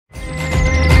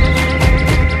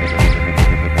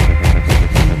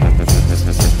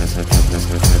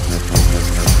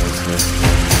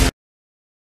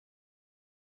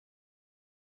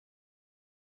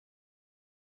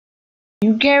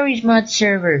Gmod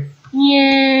server.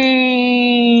 Yay!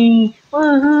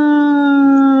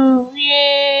 Woohoo!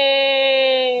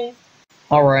 Yay!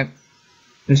 Alright.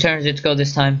 Whose turn is it to go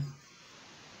this time?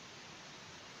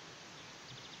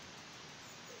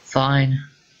 Fine.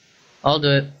 I'll do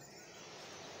it.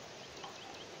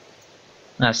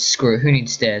 Ah, screw it. Who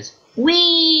needs stairs?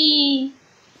 Whee!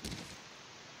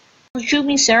 Don't shoot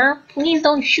me, sir. Please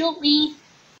don't shoot me.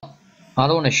 I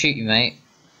don't want to shoot you, mate.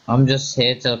 I'm just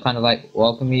here to kind of like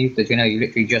welcome you because you know you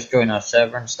literally just joined our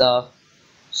server and stuff.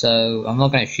 So I'm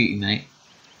not gonna shoot you, mate.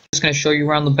 I'm just gonna show you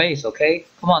around the base, okay?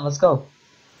 Come on, let's go.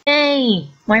 Hey,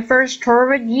 my first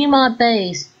tour at Gmod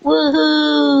base.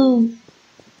 Woohoo!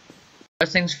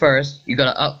 First things first, you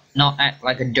gotta not act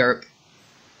like a derp.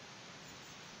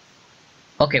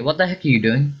 Okay, what the heck are you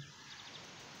doing?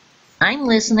 I'm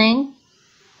listening.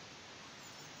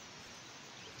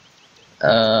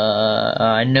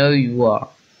 I know you are.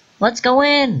 Let's go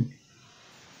in.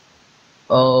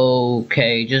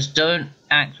 Okay, just don't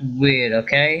act weird,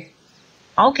 okay?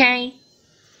 Okay.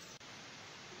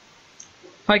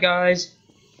 Hi guys.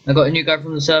 I got a new guy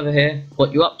from the server here.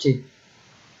 What you up to?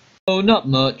 Oh, not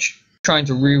much. Trying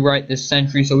to rewrite this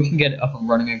sentry so we can get it up and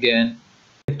running again.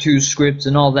 2 scripts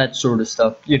and all that sort of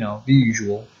stuff. You know, the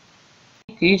usual.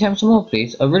 Can you tell me some more,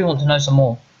 please? I really want to know some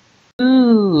more.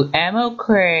 Ooh, ammo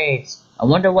crates. I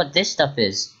wonder what this stuff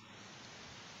is.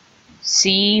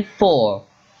 C4.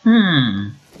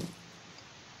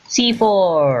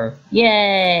 C4.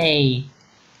 Yay.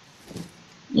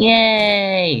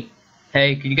 Yay.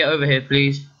 Hey, can you get over here,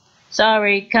 please?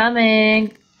 Sorry,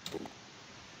 coming.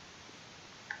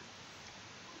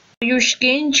 Your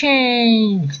skin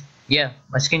changed. Yeah,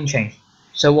 my skin changed.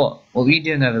 So what? What were you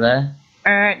doing over there?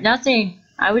 Nothing.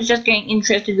 I was just getting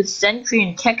interested with Sentry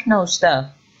and Techno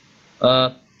stuff.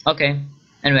 Okay.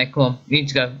 Anyway, come on. We need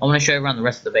to go. I want to show you around the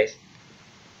rest of the base.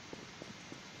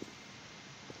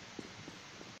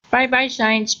 Bye-bye,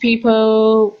 science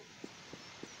people.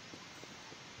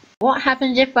 What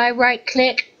happens if I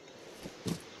right-click?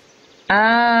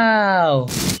 Oh.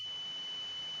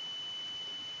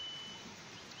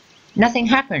 Nothing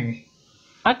happened.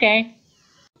 Okay.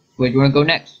 Where do you want to go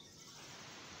next?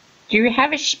 Do you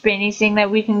have a spinny thing that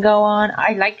we can go on?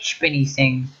 I like spinny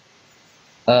things.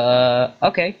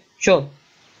 Okay, sure.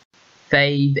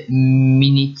 5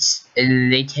 minutes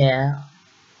later.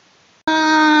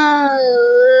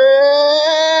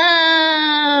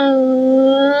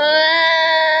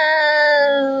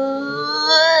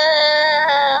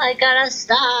 I gotta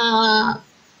stop.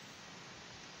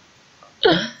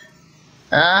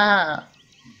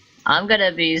 I'm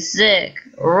gonna be sick.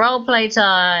 Roleplay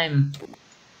time.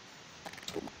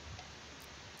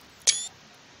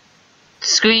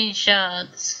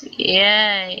 Screenshots.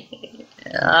 Yay.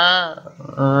 Oh,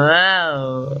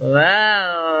 wow.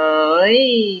 Wow.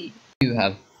 You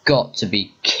have got to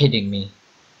be kidding me.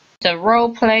 To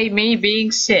roleplay me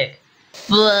being sick.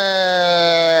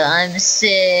 Blah, I'm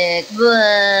sick. Blah,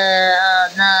 oh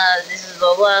no, this is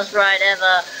the worst ride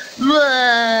ever.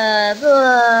 Blah,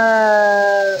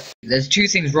 blah. There's 2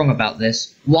 things wrong about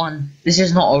this. 1, this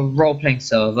is not a role-playing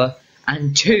server.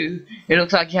 And 2, it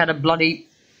looks like you had a bloody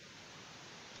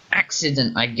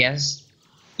accident, I guess.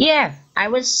 Yeah, I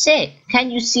was sick.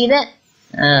 Can you see that?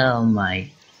 Oh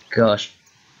my gosh.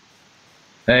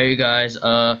 Hey guys,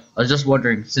 I was just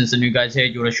wondering, since the new guy's here,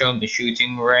 do you want to show him the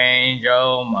shooting range?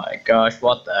 Oh my gosh,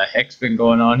 what the heck's been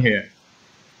going on here?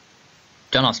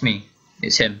 Don't ask me,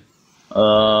 it's him.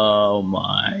 Oh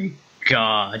my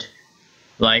god.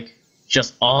 Like,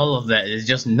 just all of that is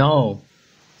just no.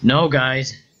 No,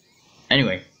 guys.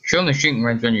 Anyway, show him the shooting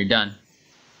range when you're done.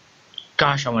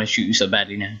 Gosh, I want to shoot you so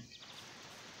badly now.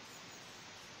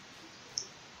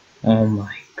 Oh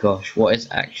my gosh, what is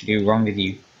actually wrong with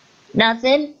you?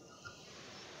 Nothing.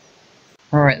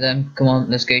 Alright then, come on,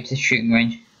 let's go to the shooting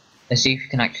range. Let's see if you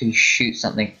can actually shoot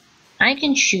something. I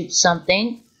can shoot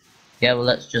something. Yeah, well,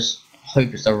 let's just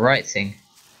hope it's the right thing.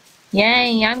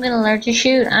 Yay, I'm gonna learn to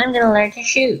shoot. I'm gonna learn to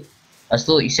shoot. I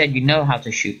thought you said you know how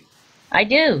to shoot. I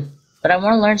do, but I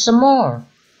want to learn some more.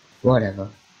 Whatever.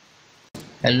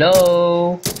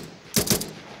 Hello?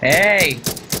 Hey!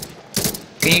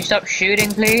 Can you stop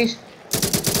shooting, please?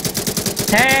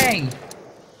 Hey!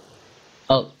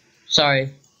 Oh,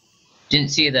 sorry. Didn't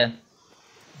see you there.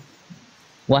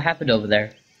 What happened over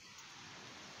there?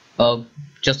 Oh,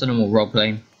 just a normal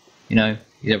roleplay. You know,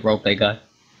 he's a roleplay guy.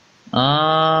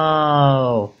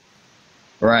 Oh!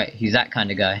 Right, he's that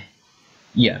kind of guy.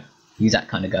 Yeah, he's that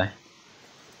kind of guy.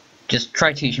 Just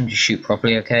try to teach him to shoot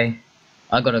properly, okay?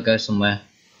 I gotta go somewhere.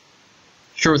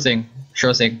 Sure thing,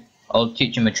 sure thing. I'll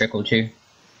teach him a trick or 2.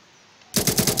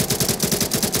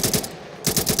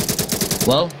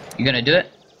 Well, you gonna do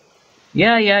it?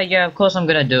 Yeah, of course I'm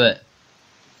gonna do it.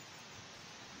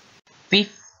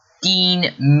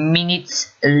 15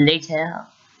 minutes later.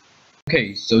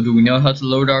 Okay, so do we know how to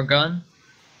load our gun?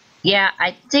 Yeah,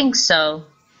 I think so.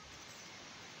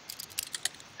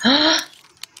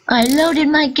 I loaded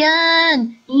my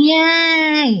gun!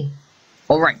 Yay!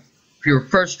 Alright, for your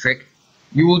first trick,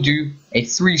 you will do a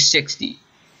 360.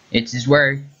 It is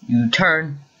where you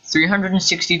turn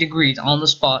 360 degrees on the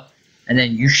spot and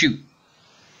then you shoot.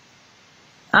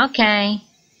 Okay.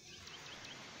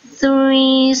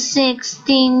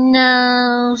 360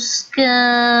 no scope.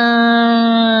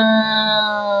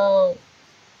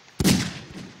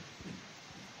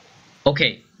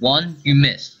 Okay, 1, you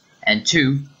missed, and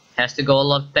 2 has to go a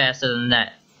lot faster than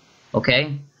that.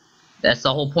 Okay? That's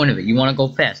the whole point of it. You want to go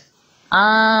fast.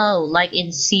 Oh, like in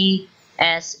CSGO.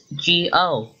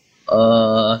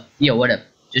 Yeah, whatever.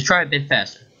 Just try a bit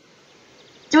faster.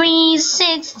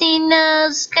 360 no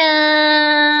scope.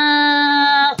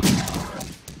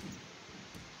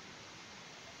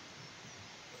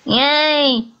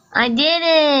 Yay! I did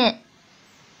it!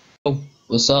 Oh,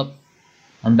 what's up?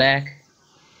 I'm back.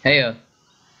 Hey,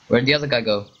 where'd the other guy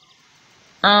go?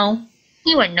 Oh,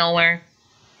 he went nowhere.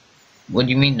 What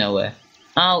do you mean nowhere?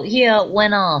 Oh, he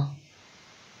went off.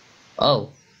 Oh,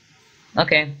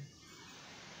 okay.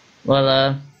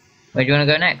 Well, where do you wanna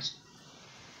go next?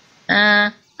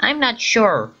 I'm not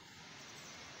sure.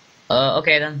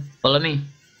 Okay then, follow me.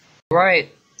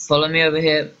 Right, follow me over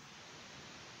here.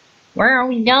 Where are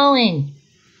we going?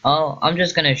 Oh, I'm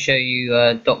just gonna show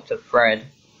you, Dr. Fred.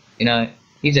 You know,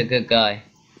 he's a good guy.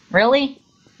 Really?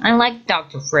 I like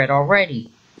Dr. Fred already.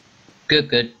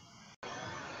 Good.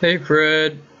 Hey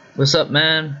Fred, what's up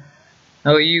man?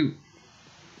 How are you?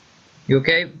 You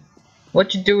okay?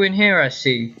 What you doing here I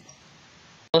see?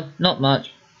 Not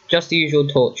much, just the usual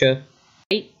torture.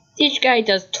 Wait, this guy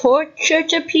does torture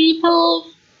to people?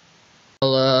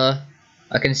 Well,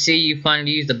 I can see you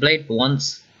finally used the blade for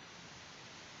once.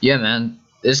 Yeah man,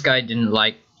 this guy didn't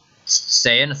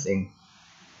say anything.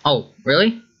 Oh,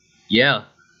 really? Yeah,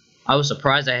 I was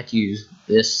surprised I had to use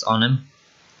this on him.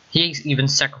 He even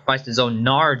sacrificed his own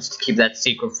nards to keep that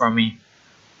secret from me.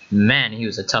 Man, he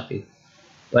was a toughie.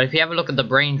 But if you have a look at the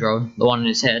brain drone, the one in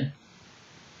his head.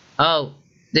 Oh,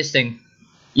 this thing.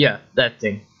 Yeah, that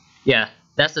thing. Yeah,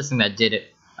 that's the thing that did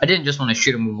it. I didn't just want to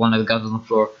shoot him with one of the guns on the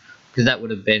floor, because that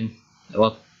would have been,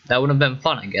 well, that would have been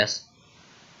fun, I guess.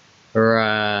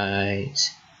 Right.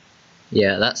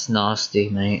 Yeah, that's nasty,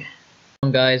 mate. Come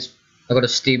on, guys. I got a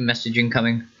Steam message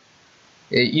incoming.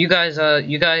 You guys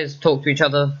talk to each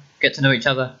other, get to know each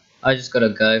other. I just gotta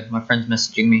go. My friend's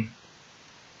messaging me.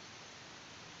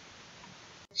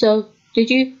 So, did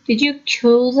you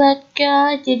kill that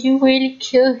guy? Did you really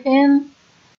kill him?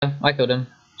 Yeah, I killed him.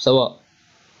 So what?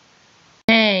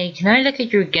 Hey, can I look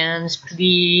at your guns,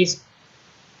 please?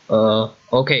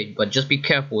 Okay, but just be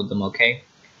careful with them, okay?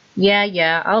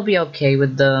 Yeah, I'll be okay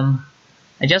with them.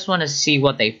 I just want to see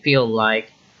what they feel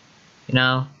like, you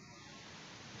know?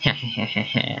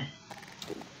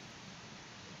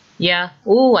 Yeah.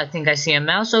 Ooh, I think I see a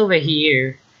mouse over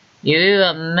here. You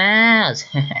a mouse.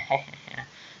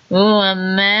 Ooh, a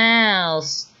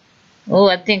mouse. Oh,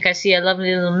 I think I see a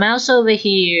lovely little mouse over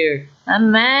here. A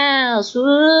mouse.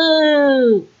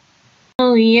 Woo!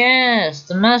 Oh yes,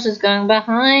 the mouse is going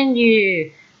behind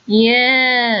you.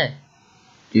 Yeah.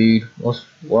 Dude, what's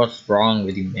wrong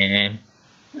with you, man?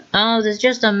 Oh, there's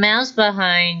just a mouse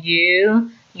behind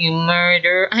you. You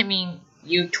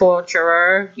you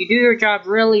torturer. You do your job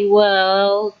really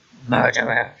well.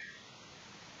 Murderer.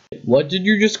 What did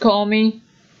you just call me?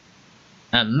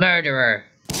 A murderer.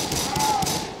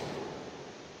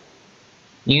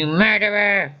 You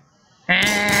murderer.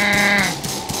 Ah!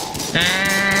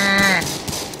 Ah!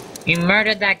 You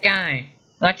murdered that guy.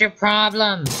 What's your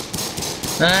problem?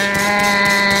 Ah!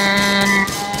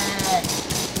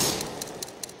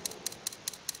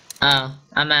 Oh,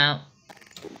 I'm out.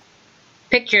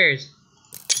 Pictures.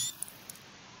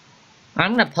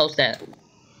 I'm gonna post that.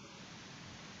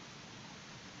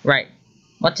 Right.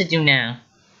 What to do now?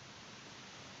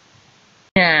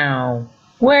 Now,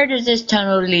 where does this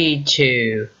tunnel lead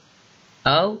to?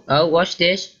 Oh, watch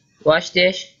this. Watch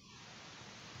this.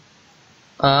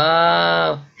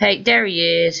 Oh, hey, there he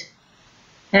is.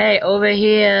 Hey, over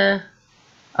here.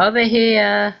 Over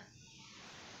here.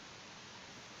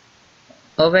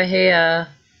 Over here.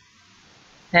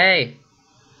 Hey.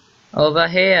 Over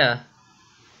here.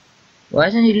 Why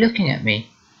isn't he looking at me?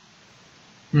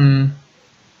 I'm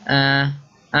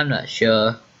not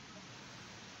sure.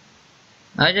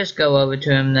 I'll just go over to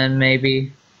him then,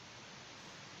 maybe.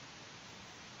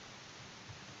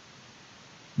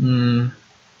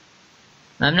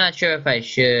 I'm not sure if I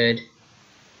should.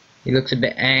 He looks a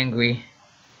bit angry.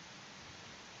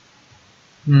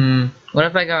 What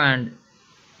if I go around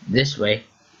this way?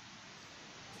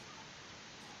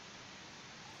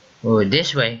 Oh,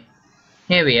 this way.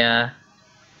 Here we are.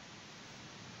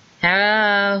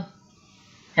 Hello?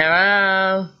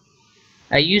 Hello?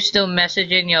 Are you still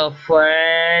messaging your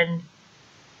friend?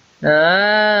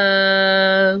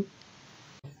 Oh.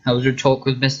 How was your talk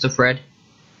with Mr. Fred?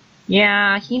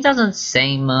 Yeah, he doesn't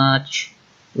say much.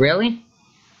 Really?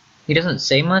 He doesn't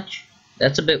say much?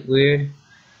 That's a bit weird.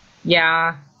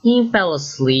 Yeah, he fell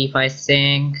asleep, I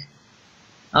think.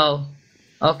 Oh,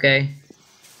 okay.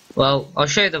 Well, I'll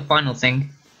show you the final thing.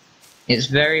 It's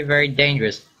very, very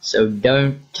dangerous, so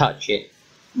don't touch it.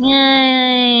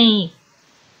 Yay!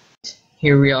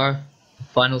 Here we are, the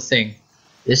final thing.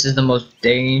 This is the most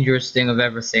dangerous thing of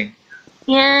everything.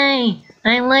 Yay!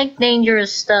 I like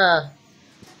dangerous stuff.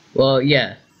 Well,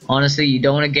 yeah. Honestly, you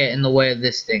don't want to get in the way of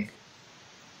this thing.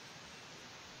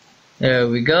 There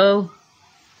we go.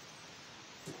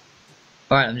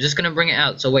 Alright, I'm just gonna bring it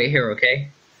out, so wait here, okay?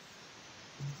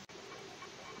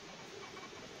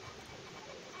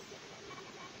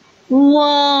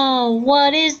 Whoa!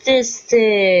 What is this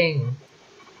thing?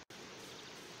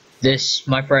 This,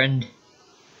 my friend,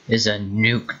 is a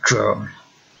nuke drone.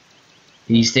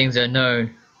 These things are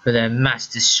known for their mass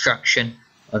destruction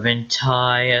of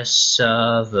entire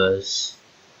servers.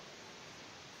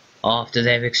 After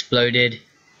they've exploded,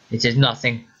 it is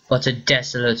nothing but a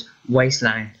desolate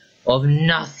wasteland of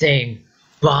nothing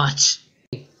but...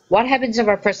 What happens if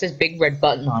I press this big red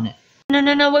button on it? No, wait,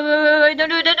 don't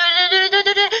do it, don't do it, don't do it, don't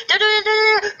do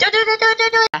it, don't do it, don't do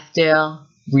it. After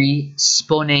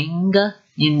respawning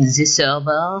in the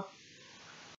server.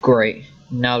 Great,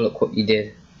 now look what you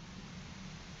did.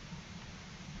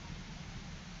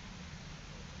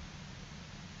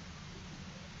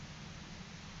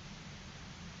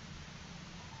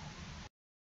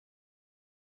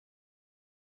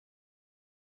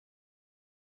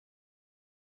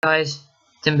 Guys,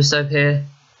 Timberstove here.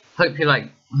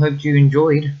 Hope you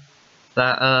enjoyed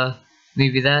that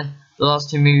movie there. The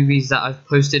last two movies that I've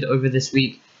posted over this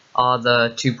week are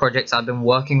the two projects I've been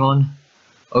working on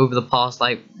over the past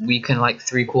week and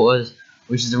 3/4,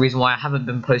 which is the reason why I haven't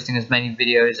been posting as many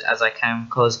videos as I can,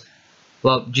 because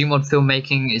well, Gmod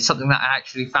filmmaking is something that I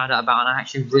actually found out about and I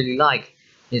actually really like.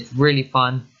 It's really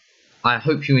fun. I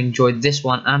hope you enjoyed this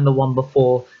one and the one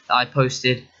before that I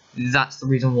posted. That's the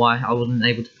reason why I wasn't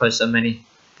able to post so many.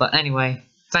 But anyway,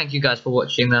 thank you guys for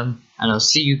watching them, and I'll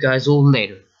see you guys all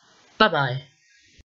later. Bye bye.